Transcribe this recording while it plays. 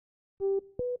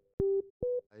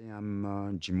I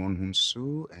am Djimon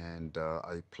Hounsou, and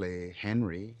I play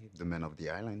Henry, the man of the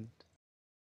island.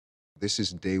 This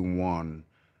is day one,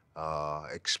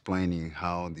 explaining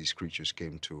how these creatures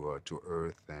came to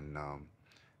Earth and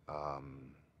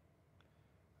um,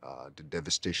 the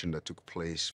devastation that took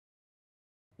place.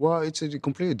 Well, it's a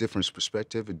completely different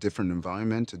perspective, a different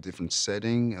environment, a different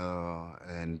setting,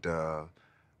 and uh,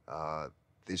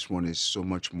 this one is so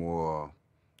much more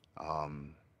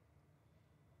um,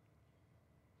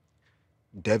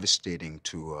 devastating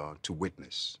to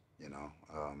witness.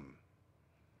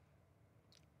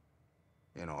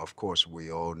 Of course,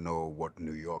 we all know what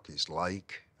New York is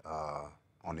like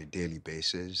on a daily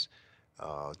basis,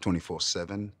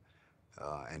 24/7,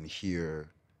 and here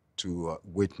to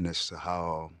witness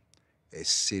how a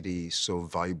city so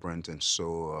vibrant and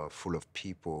so full of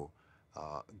people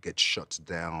gets shut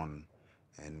down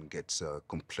and gets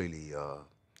completely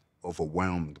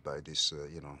overwhelmed by this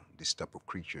type of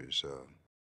creatures.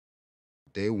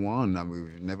 Day one, I mean,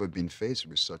 we've never been faced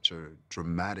with such a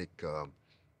dramatic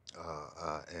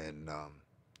and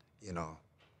you know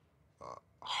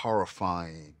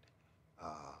horrifying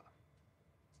uh,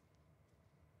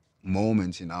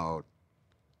 moment in our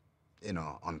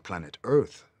on planet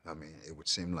Earth. I mean, it would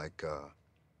seem like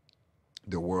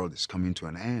the world is coming to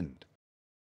an end.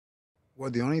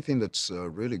 Well, the only thing that's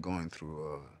really going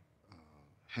through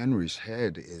Henry's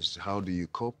head is how do you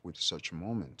cope with such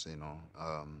moments, and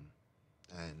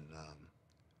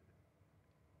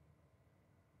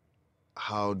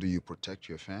how do you protect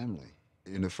your family?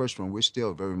 In the first one, we're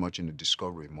still very much in the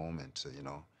discovery moment,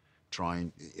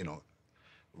 trying,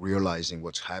 realizing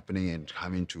what's happening and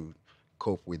having to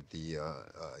cope with the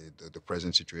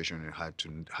present situation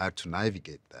and how to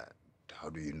navigate that. How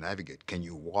do you navigate? Can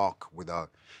you walk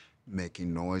without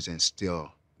making noise and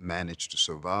still manage to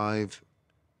survive?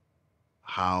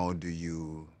 How do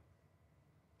you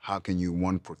how can you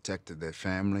one protect their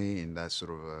family in that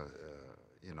sort of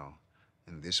you know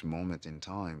in this moment in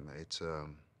time?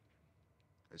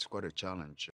 It's quite a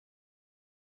challenge.